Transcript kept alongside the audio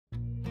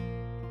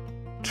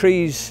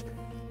Trees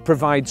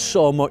provide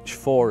so much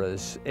for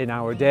us in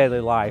our daily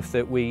life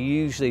that we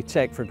usually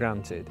take for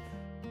granted.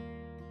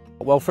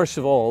 Well, first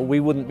of all, we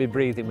wouldn't be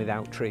breathing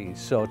without trees.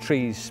 So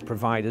trees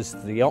provide us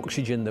the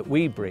oxygen that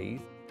we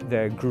breathe.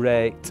 They're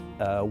great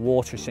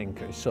water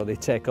sinkers, so they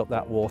take up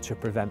that water,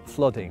 prevent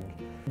flooding.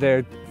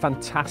 They're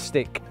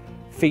fantastic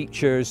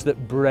features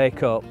that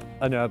break up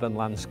an urban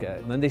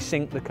landscape, and they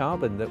sink the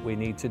carbon that we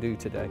need to do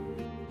today.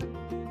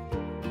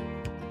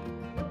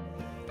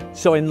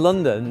 So in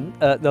London,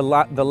 the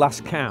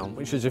last count,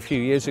 which was a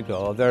few years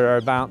ago, there are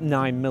about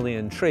 9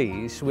 million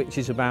trees, which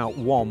is about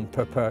 1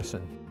 per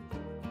person.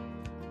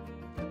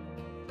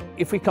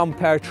 If we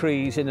compare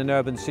trees in an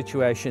urban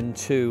situation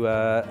to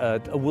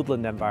a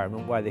woodland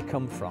environment where they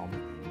come from,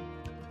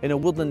 in a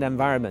woodland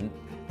environment,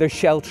 they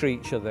shelter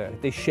each other,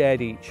 they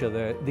shade each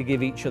other, they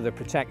give each other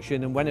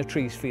protection, and when a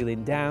tree's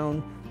feeling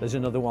down, there's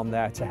another one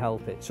there to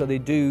help it. So they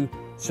do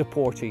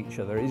support each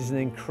other. It is an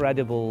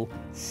incredible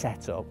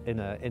setup in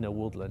a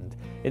woodland.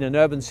 In an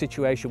urban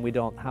situation, we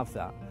don't have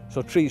that.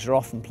 So trees are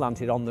often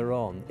planted on their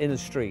own, in a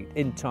street,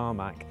 in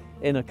tarmac,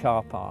 in a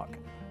car park,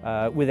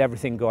 with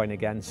everything going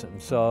against them.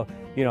 So,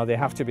 you know, they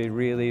have to be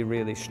really,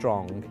 really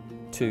strong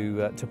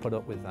to put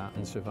up with that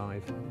and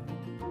survive.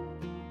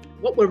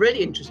 What we're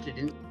really interested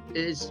in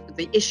is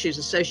the issues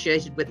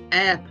associated with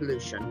air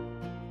pollution,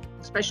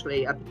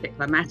 especially a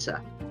particular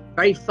matter,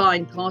 very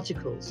fine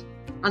particles.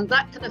 And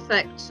that can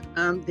affect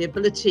the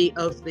ability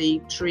of the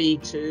tree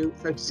to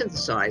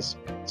photosynthesize,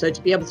 so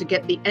to be able to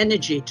get the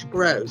energy to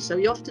grow. So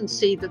you often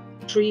see that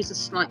trees are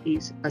slightly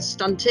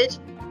stunted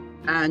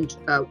and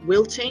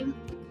wilting.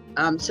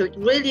 So it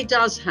really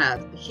does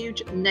have a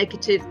huge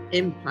negative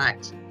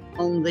impact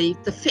on the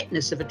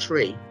fitness of a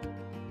tree.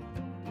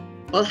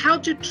 Well, how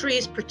do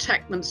trees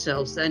protect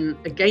themselves then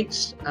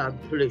against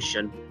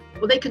pollution?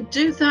 Well, they can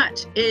do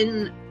that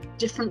in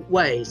different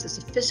ways. There's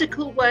a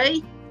physical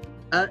way,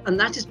 and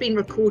that has been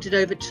recorded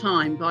over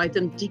time by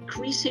them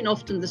decreasing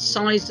often the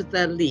size of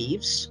their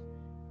leaves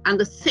and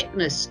the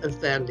thickness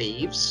of their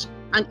leaves,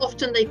 and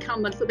often they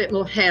come a little bit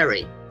more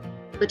hairy.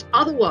 But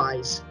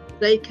otherwise,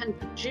 they can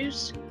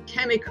produce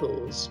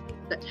chemicals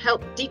that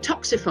help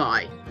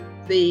detoxify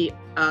the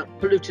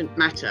pollutant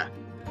matter.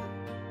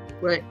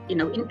 We're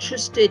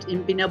interested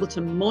in being able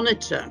to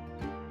monitor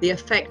the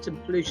effect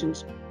of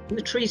pollutions on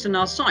the trees on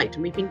our site,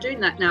 and we've been doing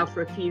that now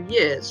for a few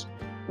years.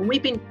 And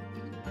we've been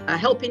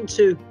helping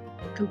to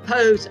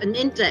compose an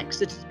index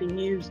that has been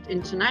used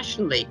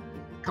internationally,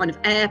 kind of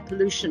air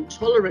pollution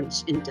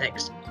tolerance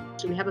index,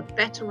 so we have a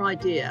better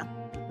idea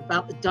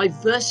about the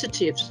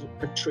diversity of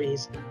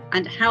trees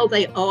and how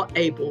they are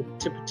able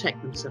to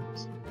protect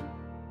themselves.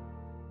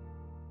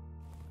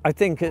 I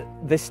think at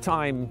this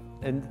time,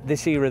 in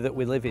this era that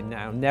we live in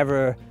now,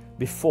 never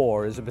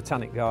before has a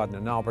botanic garden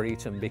and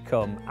arboretum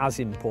become as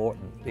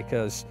important,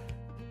 because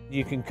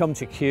you can come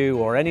to Kew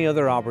or any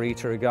other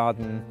arboretum or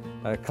garden,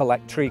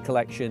 tree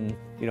collection,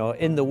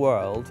 in the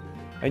world,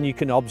 and you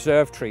can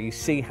observe trees,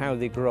 see how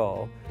they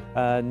grow,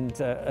 and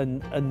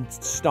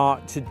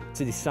start to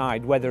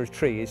decide whether a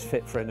tree is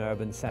fit for an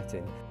urban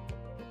setting.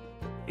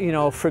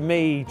 For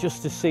me,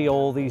 just to see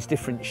all these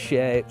different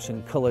shapes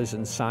and colours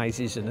and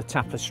sizes and a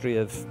tapestry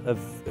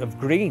of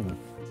green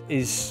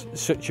is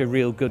such a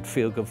real good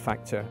feel-good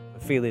factor, a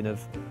feeling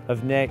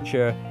of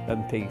nature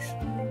and peace.